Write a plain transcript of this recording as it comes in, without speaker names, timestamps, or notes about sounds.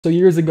So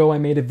years ago, I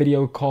made a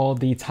video called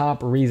the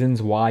top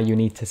reasons why you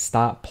need to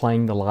stop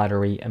playing the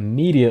lottery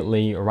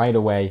immediately, right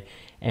away.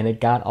 And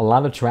it got a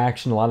lot of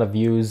traction, a lot of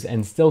views,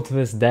 and still to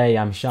this day,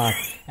 I'm shocked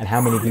at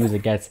how many views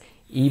it gets,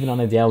 even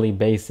on a daily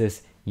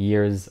basis,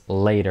 years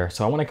later.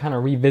 So I want to kind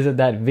of revisit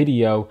that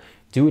video,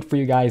 do it for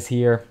you guys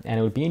here, and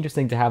it would be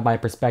interesting to have my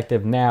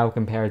perspective now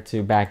compared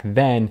to back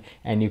then,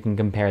 and you can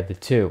compare the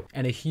two.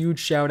 And a huge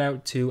shout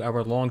out to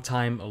our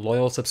longtime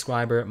loyal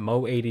subscriber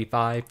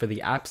Mo85 for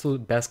the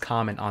absolute best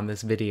comment on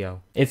this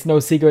video. It's no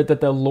secret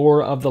that the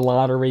lure of the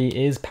lottery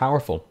is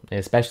powerful,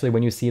 especially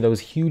when you see those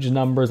huge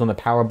numbers on the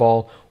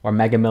Powerball or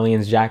Mega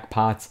Millions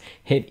jackpots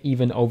hit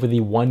even over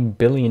the $1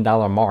 billion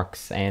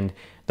marks, and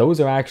those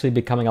are actually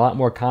becoming a lot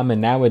more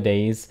common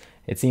nowadays.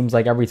 It seems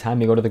like every time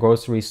you go to the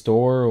grocery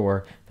store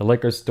or the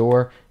liquor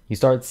store, you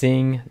start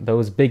seeing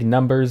those big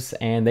numbers,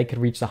 and they could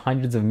reach the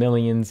hundreds of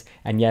millions,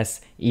 and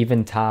yes,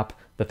 even top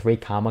the 3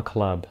 comma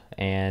club.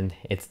 And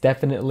it's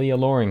definitely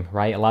alluring,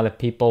 right? A lot of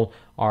people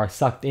are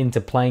sucked into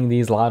playing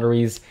these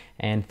lotteries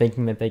and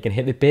thinking that they can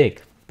hit it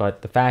big.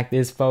 But the fact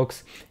is,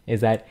 folks,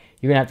 is that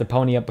you're gonna have to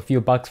pony up a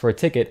few bucks for a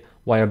ticket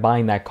while you're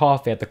buying that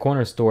coffee at the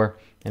corner store,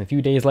 and a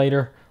few days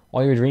later,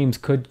 all your dreams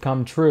could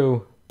come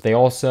true. They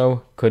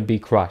also could be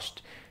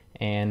crushed.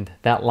 And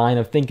that line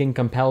of thinking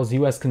compels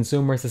US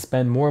consumers to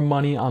spend more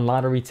money on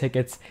lottery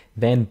tickets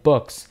than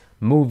books,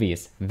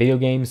 movies, video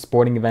games,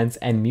 sporting events,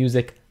 and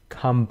music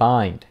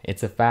combined.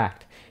 It's a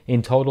fact.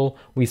 In total,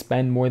 we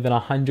spend more than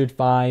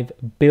 $105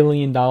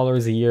 billion a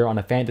year on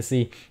a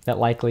fantasy that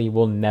likely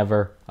will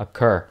never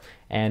occur.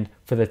 And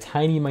for the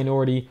tiny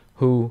minority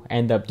who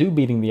end up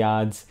beating the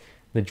odds,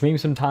 the dream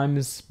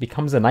sometimes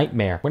becomes a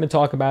nightmare. We're going to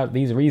talk about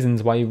these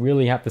reasons why you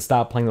really have to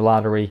stop playing the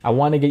lottery. I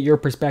want to get your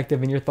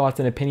perspective and your thoughts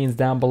and opinions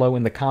down below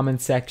in the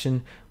comments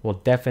section. We'll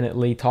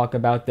definitely talk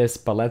about this,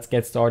 but let's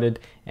get started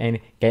and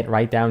get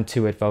right down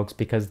to it, folks,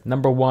 because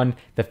number one,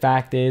 the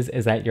fact is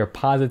that you're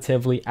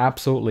positively,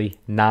 absolutely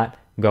not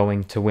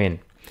going to win.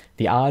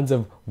 The odds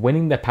of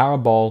winning the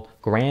Powerball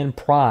grand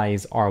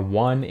prize are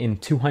 1 in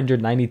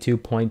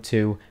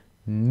 292.2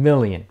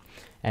 million.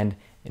 And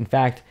in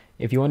fact,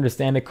 if you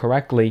understand it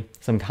correctly,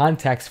 some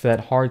context for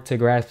that hard to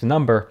grasp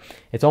number,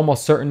 it's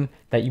almost certain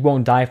that you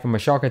won't die from a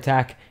shark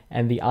attack,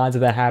 and the odds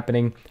of that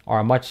happening are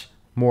a much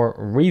more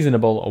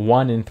reasonable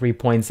 1 in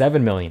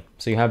 3.7 million.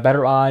 So you have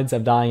better odds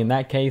of dying in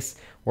that case,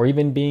 or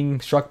even being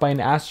struck by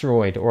an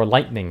asteroid or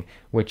lightning,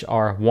 which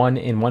are 1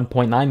 in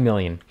 1.9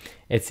 million.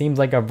 It seems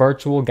like a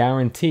virtual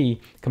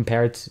guarantee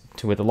compared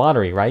to with the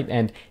lottery, right?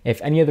 And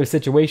if any other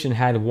situation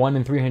had 1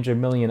 in 300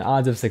 million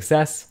odds of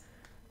success,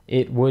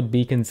 it would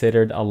be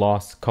considered a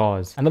lost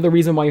cause. Another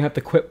reason why you have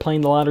to quit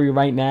playing the lottery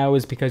right now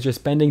is because you're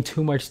spending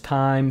too much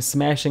time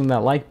smashing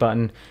that like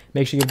button.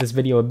 Make sure you give this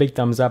video a big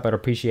thumbs up. I'd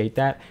appreciate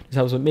that. It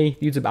helps with me,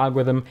 the YouTube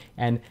algorithm,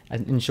 and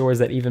ensures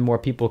that even more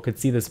people could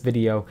see this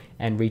video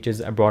and reaches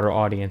a broader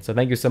audience. So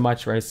thank you so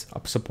much for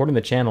supporting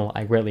the channel.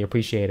 I greatly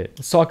appreciate it.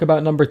 Let's talk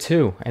about number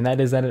two, and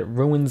that is that it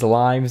ruins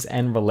lives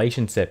and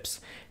relationships.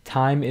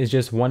 Time is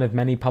just one of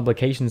many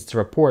publications to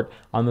report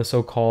on the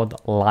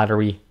so-called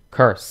lottery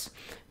curse.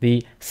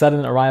 The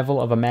sudden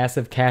arrival of a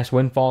massive cash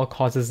windfall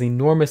causes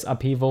enormous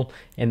upheaval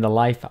in the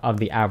life of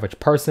the average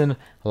person.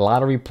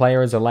 Lottery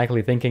players are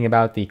likely thinking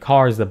about the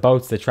cars, the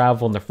boats, the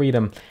travel, and the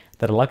freedom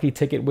that a lucky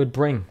ticket would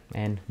bring,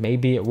 and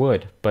maybe it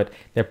would, but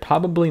they're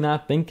probably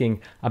not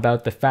thinking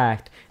about the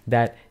fact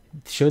that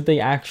should they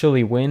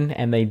actually win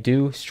and they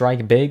do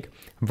strike big,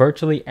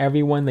 virtually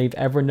everyone they've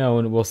ever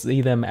known will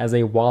see them as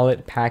a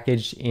wallet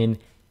packaged in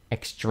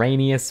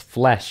extraneous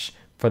flesh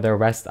for the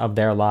rest of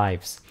their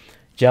lives.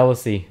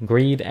 Jealousy,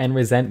 greed, and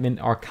resentment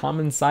are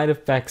common side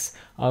effects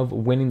of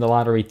winning the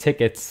lottery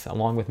tickets,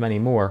 along with many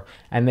more,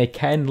 and they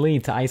can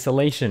lead to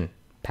isolation,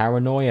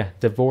 paranoia,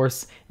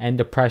 divorce, and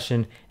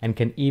depression, and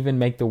can even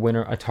make the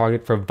winner a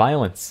target for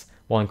violence,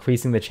 while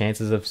increasing the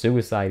chances of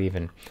suicide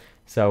even.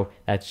 So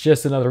that's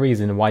just another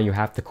reason why you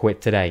have to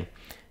quit today.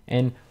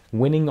 And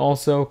winning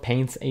also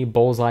paints a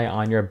bullseye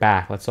on your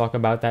back. Let's talk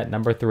about that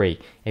number three.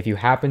 If you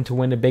happen to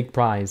win a big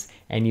prize,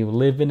 and you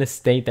live in a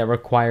state that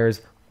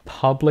requires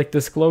public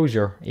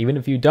disclosure, even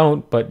if you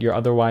don't, but you're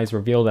otherwise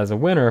revealed as a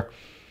winner,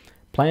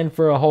 plan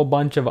for a whole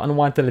bunch of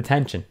unwanted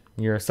attention.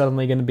 You're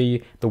suddenly going to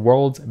be the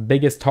world's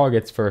biggest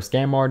targets for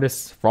scam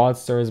artists,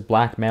 fraudsters,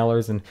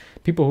 blackmailers, and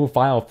people who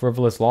file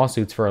frivolous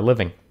lawsuits for a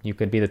living. You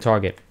could be the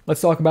target.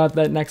 Let's talk about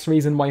that next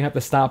reason why you have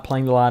to stop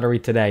playing the lottery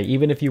today.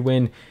 Even if you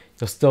win,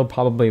 you'll still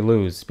probably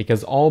lose,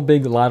 because all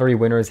big lottery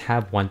winners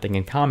have one thing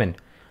in common.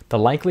 The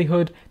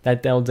likelihood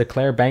that they'll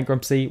declare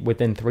bankruptcy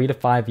within 3 to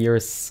 5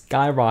 years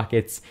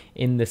skyrockets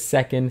in the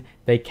second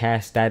they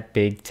cash that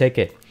big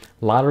ticket.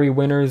 Lottery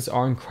winners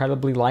are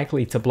incredibly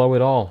likely to blow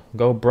it all,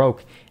 go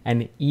broke,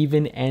 and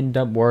even end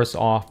up worse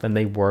off than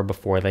they were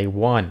before they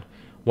won.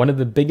 One of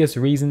the biggest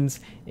reasons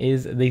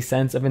is the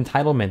sense of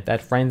entitlement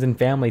that friends and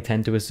family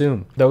tend to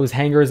assume. Those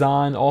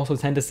hangers-on also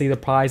tend to see the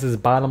prize as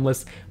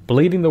bottomless,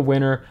 bleeding the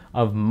winner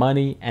of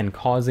money and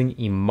causing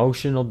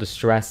emotional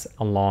distress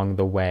along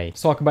the way.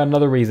 Let's talk about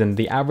another reason.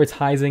 The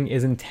advertising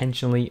is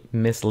intentionally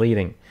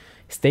misleading.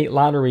 state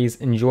lotteries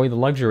enjoy the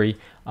luxury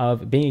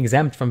of being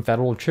exempt from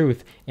federal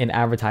truth in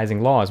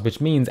advertising laws, which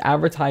means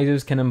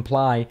advertisers can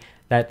imply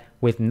that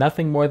with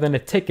nothing more than a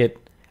ticket,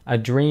 a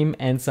dream,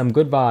 and some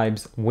good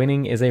vibes,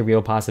 winning is a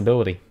real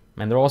possibility.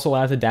 And they're also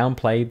allowed to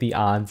downplay the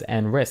odds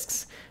and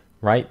risks,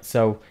 right?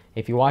 So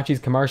if you watch these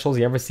commercials,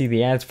 you ever see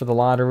the ads for the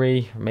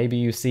lottery, or maybe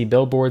you see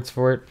billboards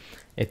for it,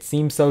 it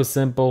seems so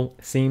simple,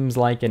 seems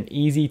like an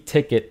easy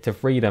ticket to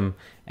freedom,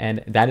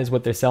 and that is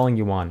what they're selling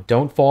you on.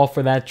 Don't fall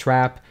for that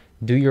trap.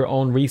 Do your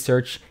own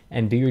research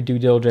and do your due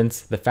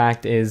diligence. The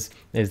fact is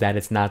that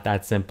it's not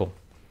that simple.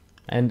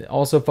 And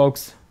also,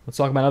 folks, let's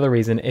talk about another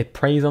reason. It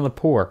preys on the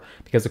poor,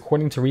 because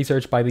according to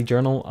research by the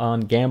Journal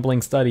on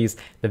Gambling Studies,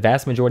 the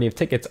vast majority of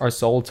tickets are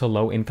sold to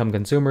low-income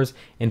consumers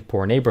in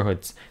poor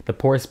neighborhoods. The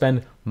poor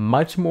spend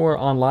much more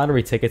on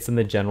lottery tickets than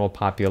the general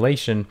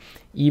population,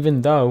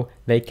 even though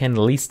they can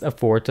least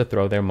afford to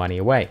throw their money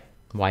away.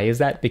 Why is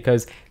that?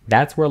 Because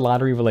that's where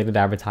lottery-related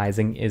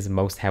advertising is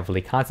most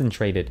heavily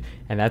concentrated,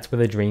 and that's where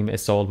the dream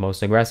is sold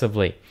most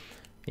aggressively.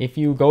 If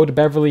you go to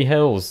Beverly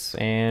Hills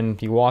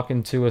and you walk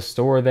into a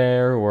store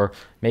there, or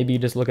maybe you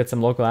just look at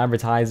some local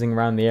advertising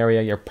around the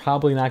area, you're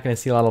probably not going to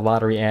see a lot of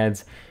lottery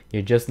ads.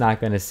 You're just not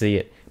going to see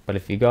it. But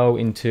if you go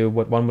into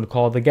what one would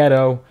call the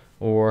ghetto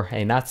or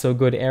a not so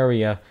good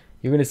area,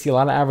 you're going to see a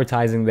lot of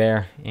advertising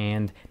there,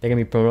 and they're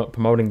going to be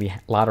promoting the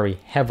lottery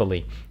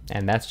heavily.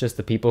 And that's just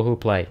the people who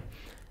play.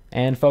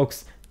 And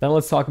folks, then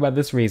let's talk about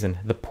this reason.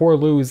 The poor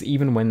lose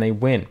even when they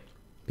win,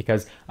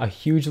 because a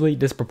hugely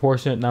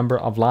disproportionate number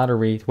of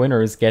lottery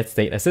winners get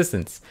state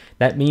assistance.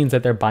 That means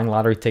that they're buying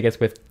lottery tickets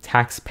with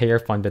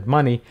taxpayer-funded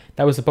money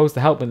that was supposed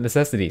to help with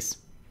necessities.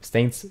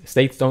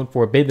 States don't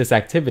forbid this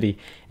activity.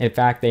 In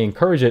fact, they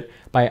encourage it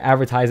by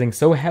advertising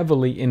so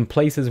heavily in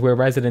places where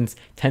residents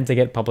tend to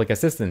get public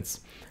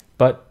assistance.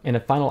 But in a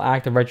final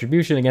act of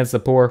retribution against the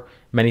poor,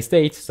 many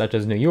states, such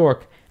as New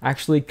York,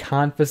 actually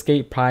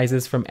confiscate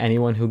prizes from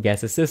anyone who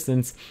gets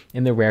assistance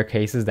in the rare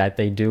cases that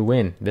they do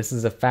win. This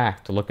is a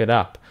fact. Look it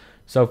up.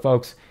 So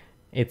folks,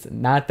 it's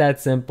not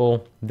that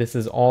simple. This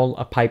is all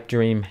a pipe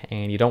dream,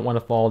 and you don't want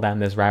to fall down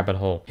this rabbit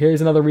hole.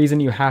 Here's another reason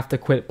you have to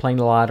quit playing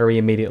the lottery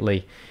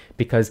immediately,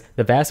 because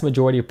the vast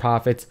majority of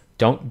profits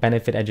don't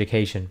benefit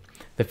education.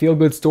 The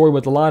feel-good story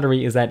with the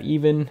lottery is that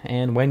even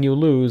and when you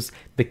lose,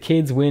 the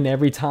kids win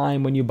every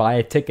time when you buy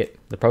a ticket.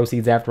 The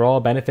proceeds, after all,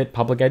 benefit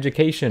public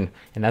education,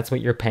 and that's what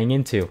you're paying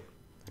into.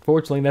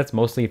 Unfortunately, that's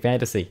mostly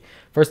fantasy.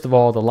 First of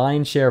all, the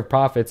lion's share of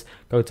profits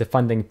go to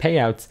funding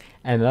payouts,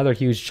 and another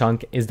huge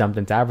chunk is dumped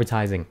into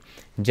advertising.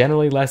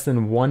 Generally, less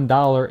than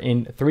 $1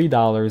 in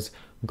 $3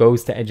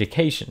 goes to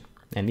education.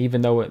 And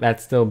even though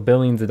that's still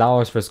billions of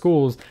dollars for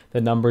schools, the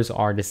numbers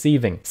are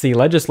deceiving. See,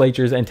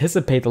 legislatures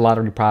anticipate the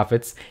lottery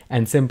profits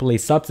and simply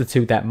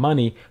substitute that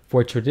money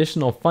for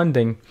traditional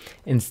funding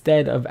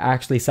instead of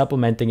actually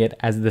supplementing it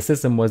as the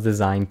system was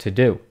designed to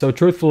do. So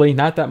truthfully,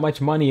 not that much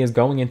money is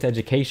going into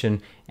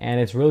education, and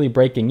it's really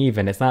breaking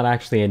even. It's not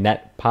actually a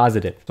net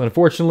positive. So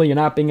unfortunately, you're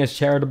not being as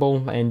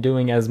charitable and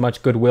doing as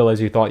much goodwill as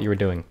you thought you were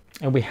doing.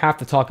 And we have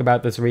to talk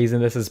about this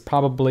reason. This is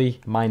probably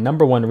my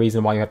 #1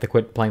 reason why you have to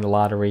quit playing the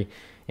lottery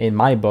in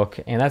my book,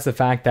 and that's the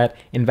fact that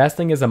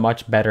investing is a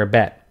much better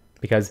bet.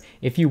 Because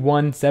if you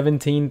won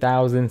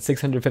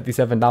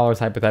 $17,657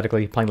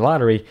 hypothetically playing the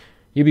lottery,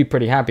 you'd be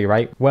pretty happy,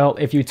 right? Well,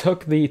 if you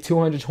took the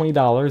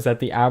 $220 that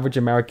the average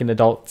American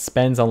adult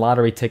spends on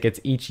lottery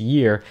tickets each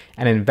year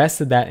and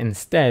invested that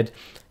instead,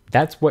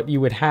 that's what you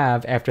would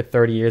have after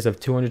 30 years of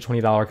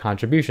 $220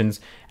 contributions,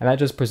 and that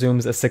just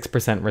presumes a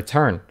 6%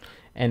 return.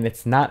 And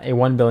it's not a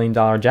 $1 billion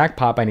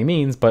jackpot by any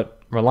means, but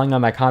relying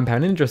on that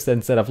compound interest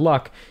instead of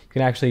luck, you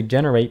can actually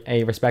generate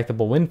a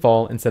respectable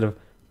windfall instead of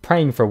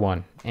praying for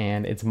one.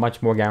 And it's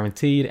much more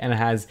guaranteed, and it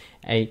has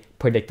a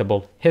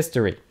predictable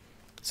history.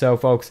 So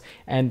folks,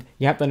 and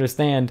you have to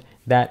understand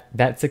that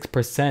that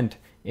 6%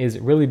 is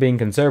really being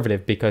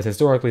conservative, because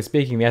historically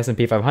speaking, the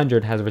S&P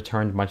 500 has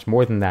returned much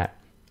more than that.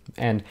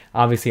 And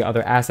obviously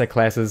other asset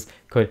classes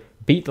could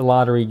beat the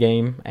lottery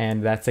game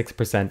and that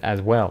 6%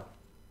 as well.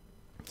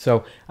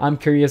 So I'm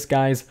curious,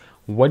 guys,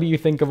 what do you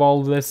think of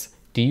all of this?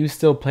 Do you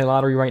still play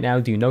lottery right now?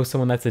 Do you know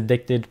someone that's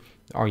addicted?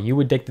 Are you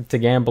addicted to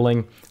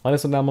gambling? Let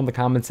us know down in the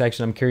comment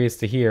section. I'm curious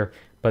to hear.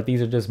 But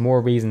these are just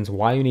more reasons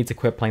why you need to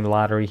quit playing the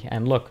lottery.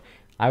 And look,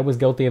 I was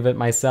guilty of it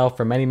myself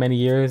for many, many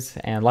years.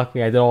 And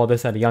luckily I did all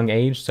this at a young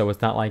age, so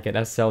it's not like it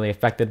necessarily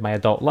affected my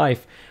adult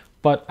life.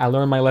 But I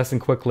learned my lesson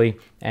quickly,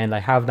 and I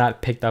have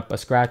not picked up a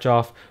scratch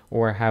off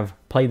or have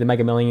played the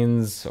Mega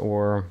Millions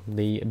or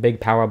the big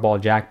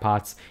Powerball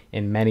jackpots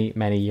in many,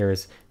 many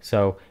years.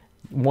 So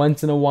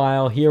once in a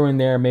while, here and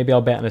there, maybe I'll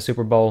bet on a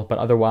Super Bowl, but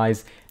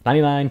otherwise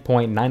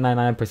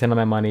 99.999% of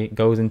my money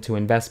goes into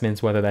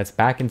investments, whether that's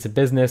back into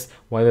business,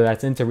 whether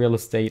that's into real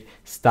estate,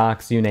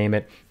 stocks, you name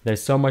it.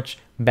 There's so much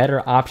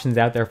better options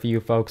out there for you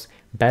folks,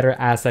 better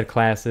asset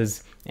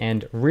classes,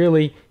 and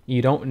really,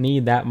 you don't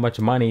need that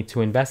much money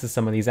to invest in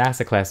some of these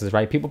asset classes,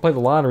 right? People play the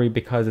lottery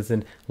because it's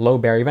a low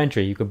barrier of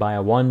entry. You could buy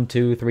a $1,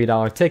 $2,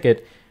 $3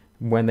 ticket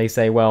when they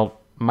say,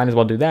 well, might as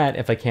well do that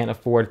if I can't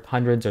afford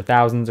hundreds or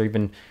thousands or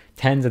even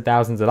tens of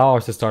thousands of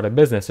dollars to start a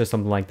business or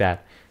something like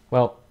that.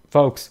 Well,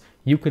 folks,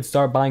 you could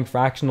start buying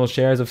fractional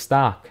shares of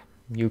stock.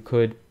 You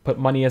could put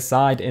money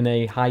aside in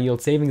a high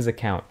yield savings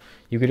account.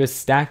 You could just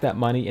stack that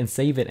money and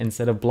save it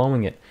instead of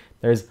blowing it.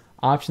 There's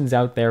options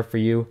out there for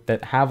you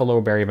that have a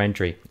low barrier of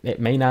entry. It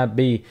may not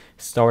be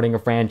starting a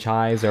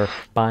franchise or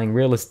buying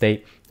real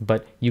estate,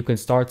 but you can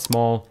start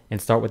small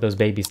and start with those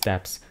baby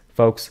steps.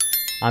 Folks,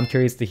 I'm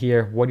curious to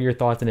hear what are your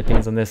thoughts and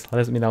opinions on this.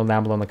 Let us know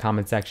down below in the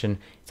comment section.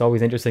 It's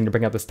always interesting to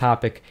bring up this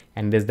topic,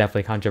 and it is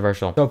definitely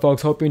controversial. So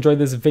folks, hope you enjoyed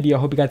this video.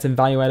 Hope you got some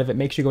value out of it.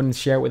 Make sure you go and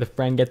share it with a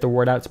friend, get the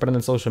word out, spread it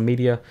on social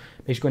media.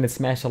 Make sure you go and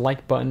smash the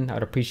like button. I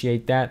would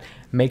appreciate that.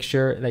 Make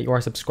sure that you are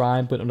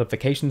subscribed with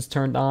notifications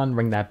turned on.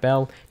 Ring that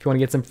bell. If you want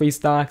to get some free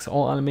stocks,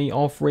 all on me,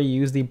 all free,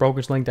 use the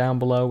brokerage link down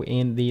below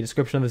in the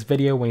description of this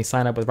video. When you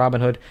sign up with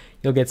Robinhood,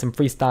 you'll get some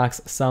free stocks,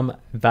 some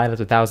valued up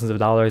to thousands of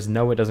dollars.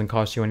 No, it doesn't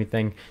cost you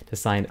anything to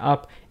sign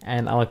up.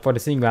 And I look forward to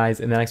seeing you guys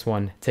in the next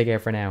one. Take care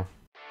for now.